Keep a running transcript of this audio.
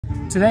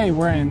Today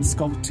we're in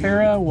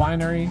Sculpterra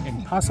Winery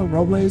in Paso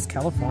Robles,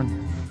 California.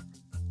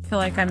 I feel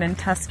like I'm in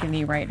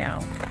Tuscany right now.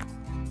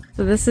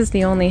 So this is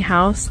the only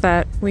house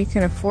that we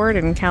can afford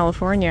in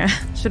California.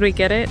 Should we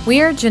get it?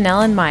 We are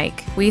Janelle and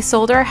Mike. We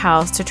sold our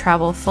house to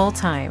travel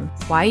full-time.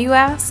 Why, you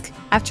ask?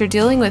 After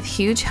dealing with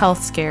huge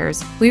health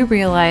scares, we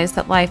realized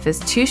that life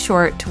is too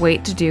short to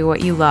wait to do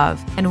what you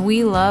love, and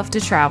we love to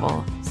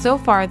travel. So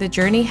far, the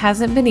journey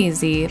hasn't been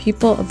easy.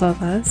 People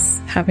above us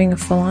having a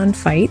full-on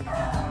fight.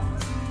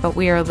 But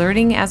we are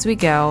learning as we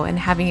go and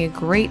having a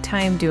great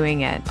time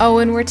doing it. Oh,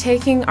 and we're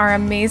taking our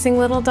amazing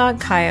little dog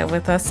Kaya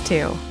with us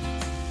too.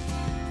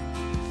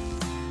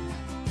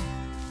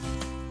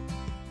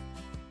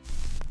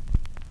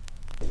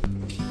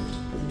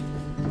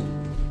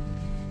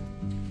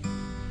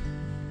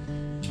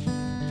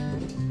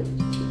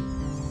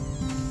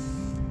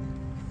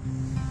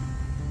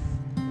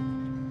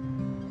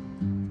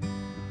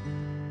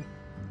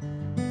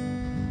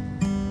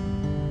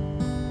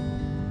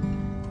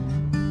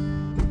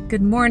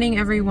 Good morning,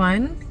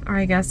 everyone, or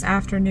I guess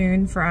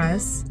afternoon for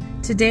us.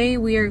 Today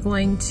we are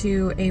going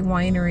to a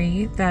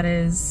winery that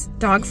is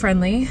dog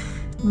friendly.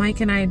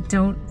 Mike and I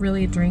don't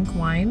really drink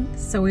wine,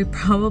 so we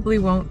probably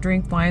won't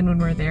drink wine when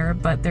we're there,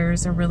 but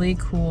there's a really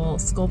cool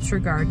sculpture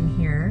garden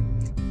here.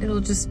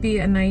 It'll just be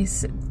a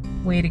nice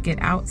way to get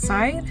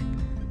outside,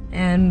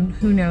 and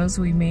who knows,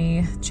 we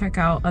may check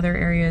out other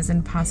areas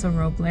in Paso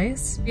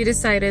Robles. We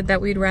decided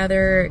that we'd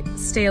rather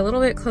stay a little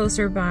bit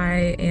closer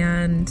by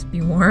and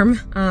be warm.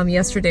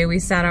 Yesterday we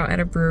sat out at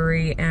a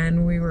brewery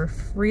and we were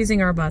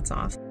freezing our butts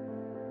off.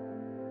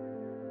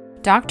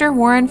 Dr.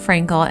 Warren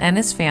Frankel and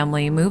his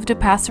family moved to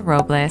Paso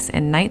Robles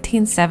in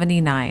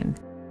 1979.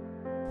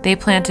 They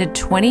planted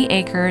 20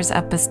 acres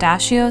of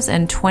pistachios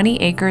and 20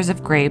 acres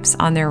of grapes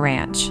on their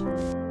ranch.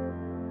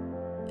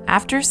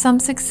 After some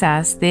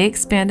success, they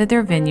expanded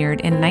their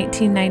vineyard in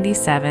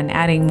 1997,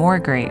 adding more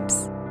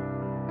grapes.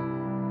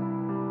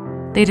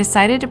 They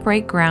decided to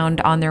break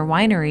ground on their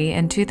winery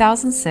in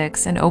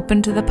 2006 and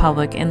opened to the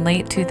public in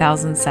late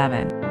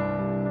 2007.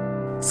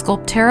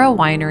 Sculpterra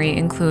Winery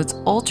includes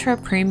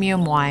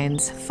ultra-premium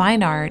wines,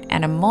 fine art,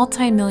 and a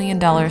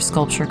multi-million-dollar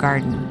sculpture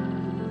garden.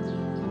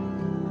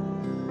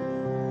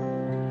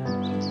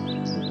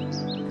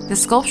 The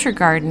sculpture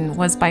garden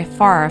was by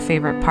far our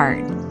favorite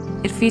part.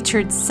 It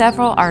featured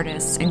several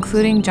artists,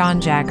 including John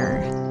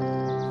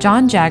Jagger.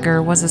 John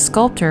Jagger was a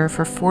sculptor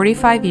for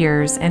 45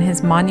 years, and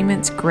his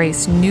monuments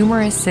graced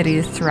numerous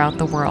cities throughout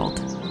the world.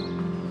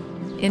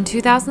 In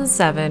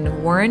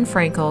 2007, Warren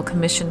Frankel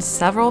commissioned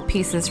several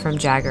pieces from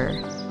Jagger.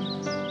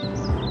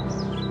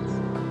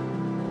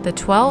 The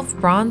 12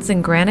 bronze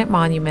and granite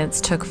monuments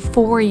took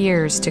 4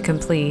 years to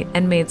complete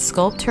and made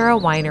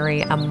Sculpterra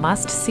Winery a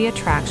must-see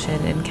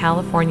attraction in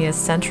California's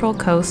Central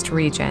Coast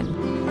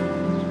region.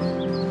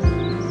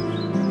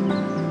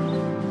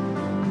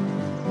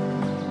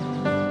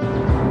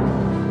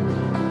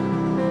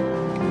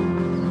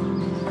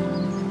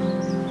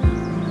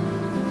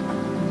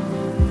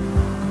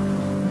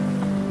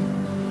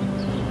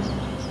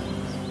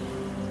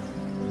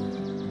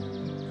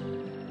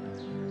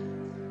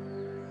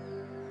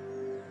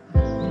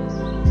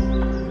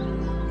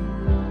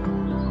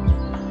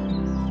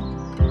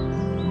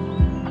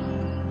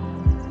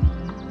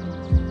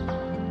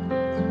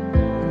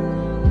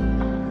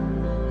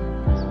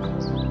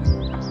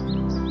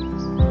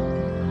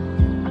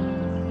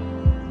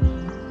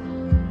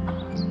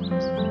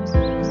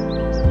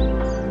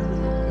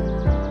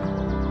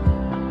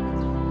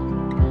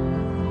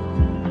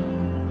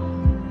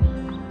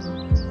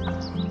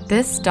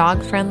 This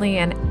dog-friendly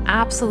and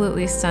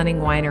absolutely stunning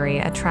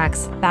winery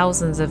attracts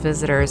thousands of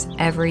visitors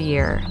every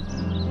year.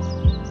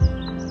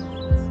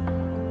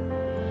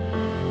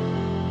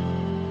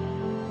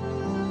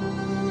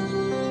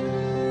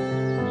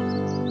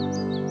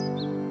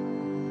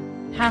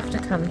 Have to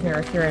come here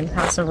if you're in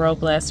Paso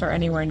Robles or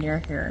anywhere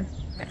near here.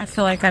 I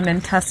feel like I'm in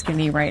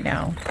Tuscany right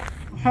now.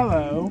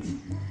 Hello.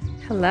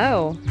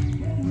 Hello.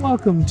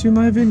 Welcome to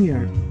my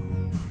vineyard.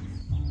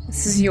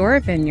 This is your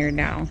vineyard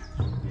now.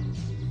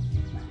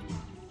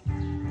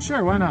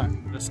 Sure, why not?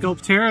 The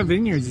Sculpterra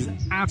Vineyards is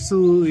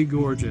absolutely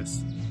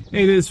gorgeous.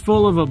 It is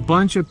full of a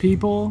bunch of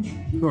people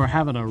who are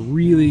having a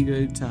really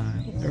good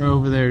time. They're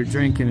over there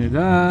drinking it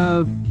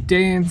up,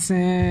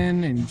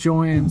 dancing,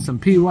 enjoying some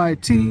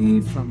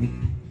PYT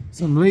from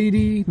some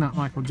lady, not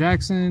Michael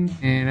Jackson,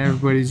 and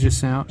everybody's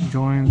just out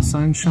enjoying the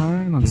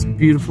sunshine on this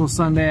beautiful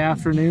Sunday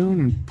afternoon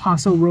in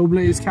Paso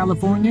Robles,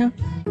 California.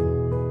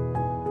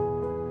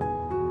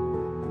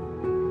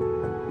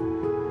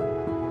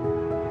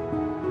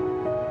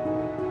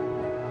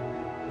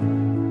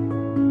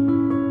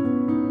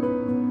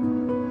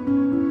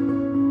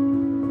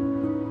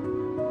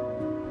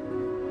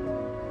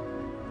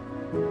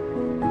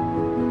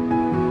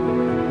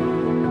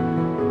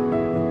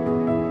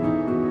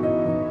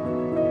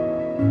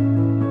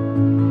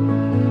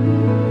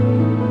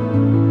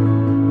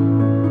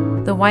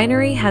 The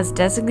winery has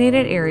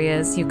designated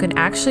areas you can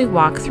actually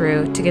walk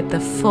through to get the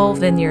full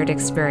vineyard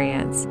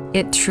experience.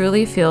 It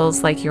truly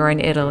feels like you're in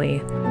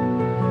Italy.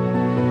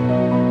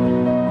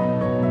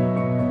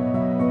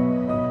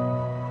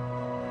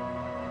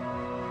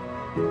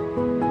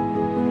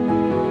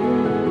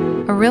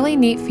 really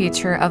neat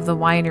feature of the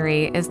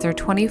winery is their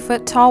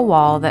 20-foot tall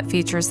wall that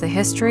features the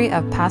history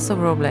of Paso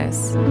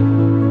Robles.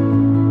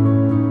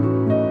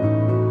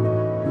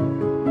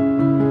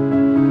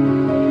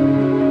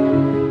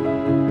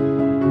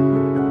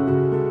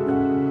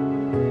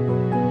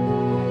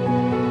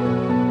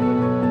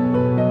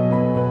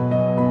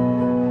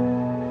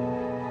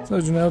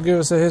 So Janelle, give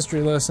us a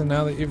history lesson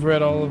now that you've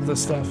read all of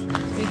this stuff.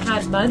 We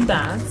had mud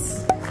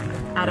baths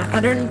at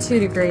 102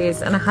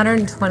 degrees and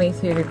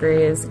 122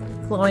 degrees,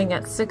 flowing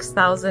at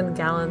 6,000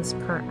 gallons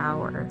per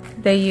hour.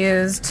 They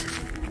used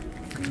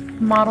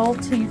Model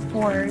T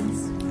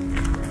Fords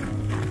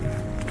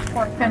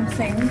for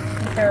fencing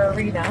their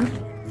arena.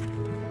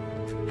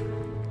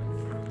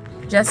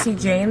 Jesse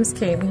James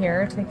came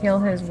here to heal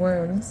his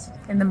wounds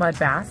in the mud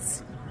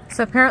baths.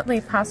 So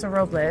apparently Paso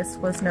Robles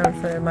was known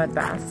for their mud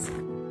baths.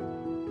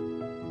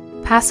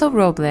 Paso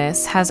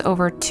Robles has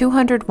over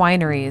 200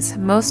 wineries,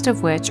 most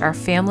of which are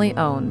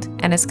family-owned,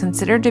 and is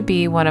considered to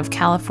be one of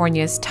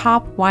California's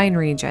top wine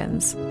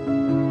regions.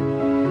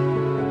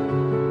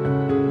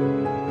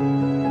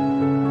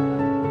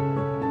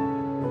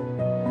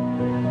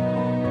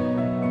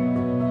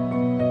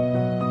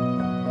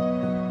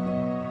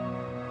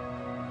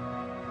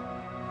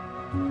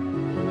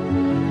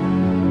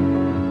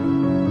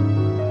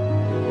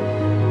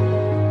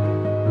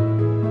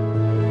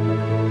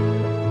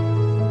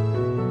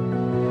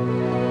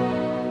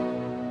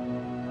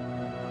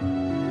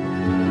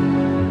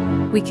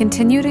 We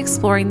continued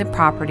exploring the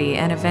property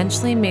and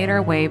eventually made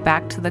our way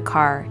back to the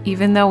car,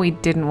 even though we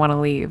didn't want to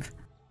leave.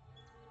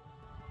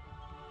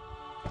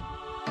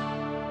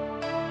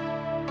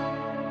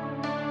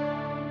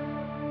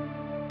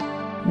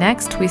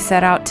 Next, we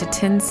set out to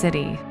Tin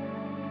City.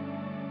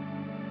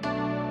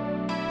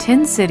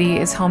 Tin City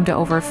is home to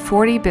over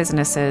 40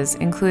 businesses,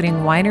 including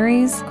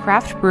wineries,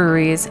 craft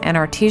breweries, and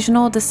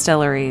artisanal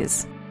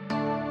distilleries.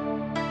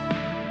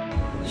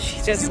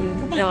 She does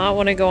not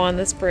want to go on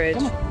this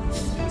bridge.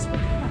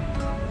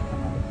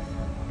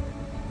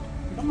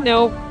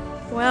 Nope.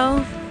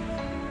 Well,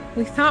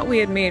 we thought we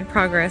had made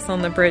progress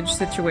on the bridge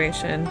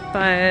situation,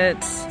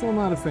 but... Still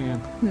not a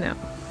fan. No.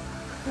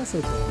 That's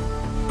okay.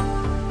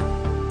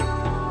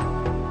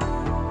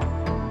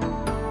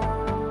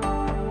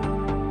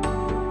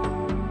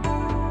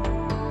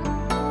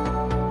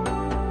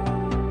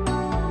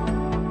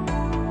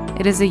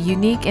 It is a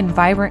unique and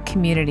vibrant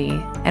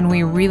community, and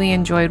we really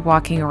enjoyed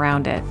walking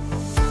around it.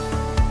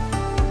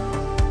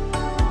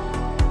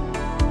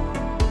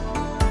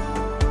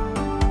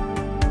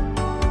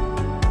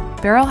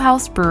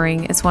 Barrelhouse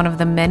Brewing is one of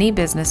the many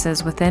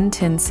businesses within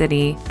Tin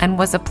City and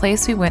was a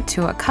place we went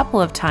to a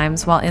couple of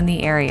times while in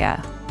the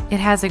area.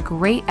 It has a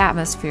great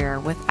atmosphere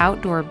with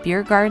outdoor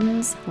beer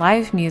gardens,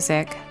 live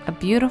music, a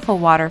beautiful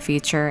water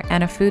feature,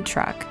 and a food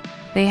truck.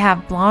 They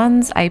have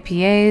blondes,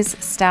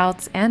 IPAs,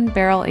 stouts, and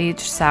barrel-aged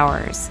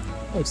sours.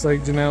 Looks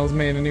like Janelle's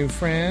made a new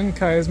friend.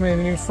 Kaya's made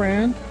a new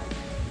friend.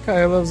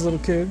 Kaya loves little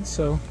kids,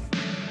 so...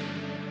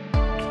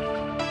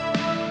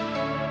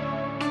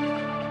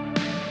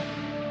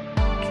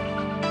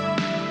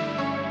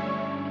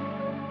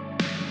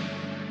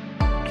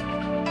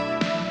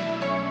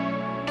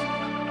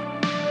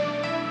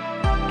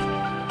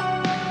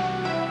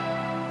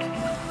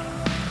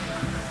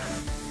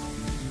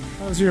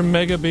 How's your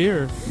mega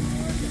beer?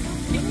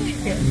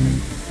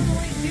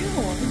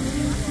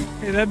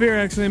 Hey, that beer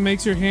actually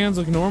makes your hands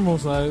look normal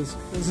size.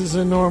 This is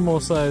a normal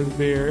size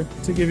beer,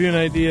 to give you an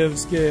idea of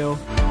scale.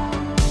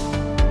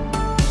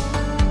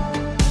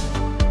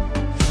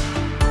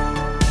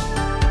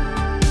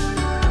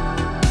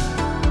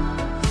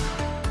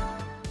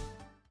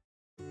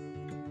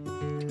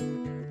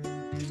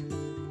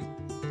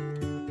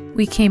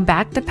 We came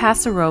back to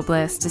Paso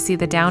Robles to see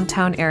the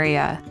downtown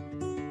area.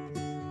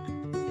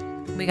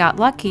 We got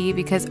lucky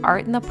because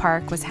art in the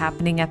park was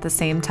happening at the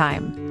same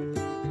time.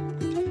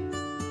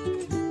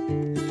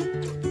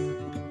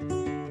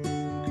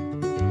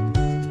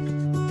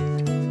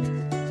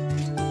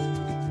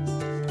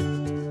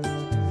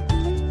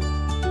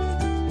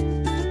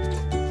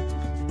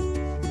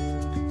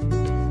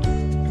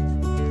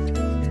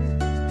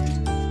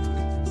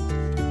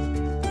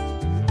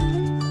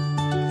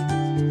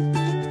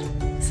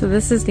 So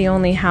this is the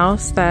only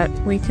house that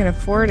we can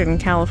afford in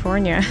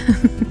California.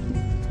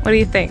 What do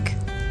you think?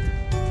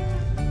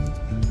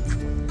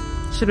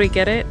 Should we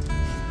get it?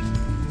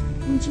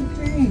 What do you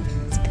think?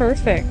 It's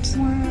perfect.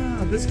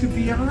 Wow, this could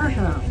be our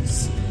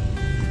house.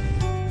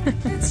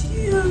 It's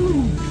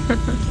you!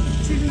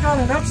 It's even got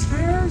it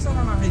upstairs. I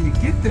don't know how you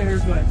get there,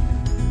 but...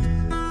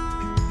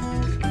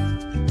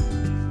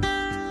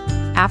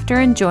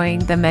 After enjoying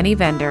the many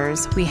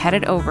vendors, we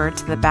headed over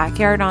to the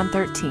backyard on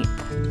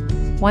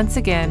 13th. Once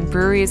again,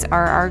 breweries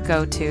are our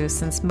go-to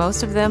since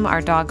most of them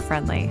are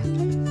dog-friendly.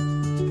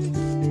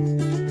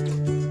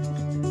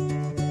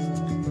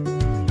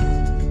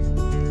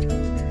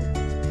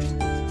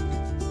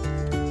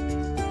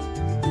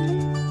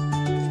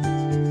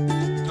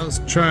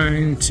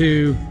 Trying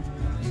to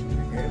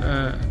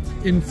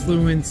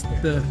influence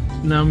the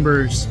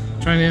numbers,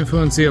 trying to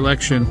influence the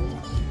election.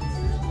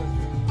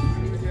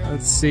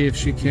 Let's see if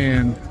she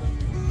can.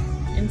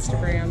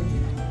 Instagram.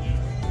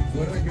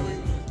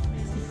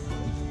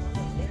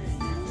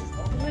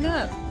 What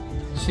up?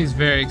 She's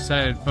very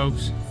excited,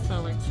 folks.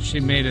 So excited. She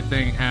made a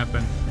thing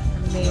happen.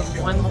 I made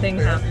one thing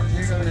happen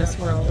in this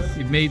world.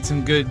 You made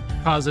some good,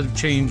 positive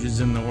changes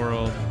in the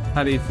world.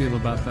 How do you feel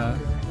about that?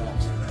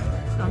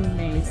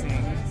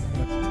 Amazing.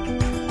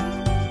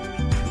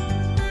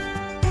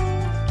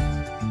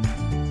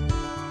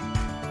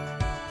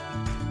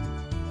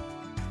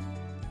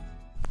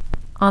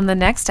 On the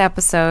next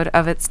episode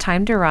of It's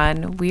Time to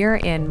Run, we're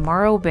in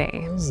Morro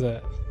Bay. What is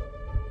that?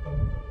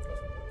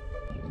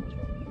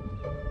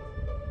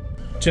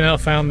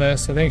 Janelle found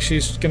this. I think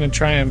she's gonna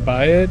try and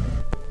buy it.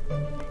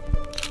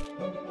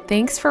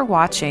 Thanks for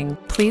watching.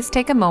 Please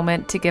take a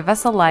moment to give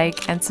us a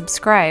like and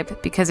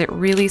subscribe because it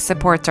really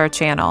supports our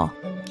channel.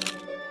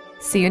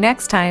 See you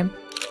next time.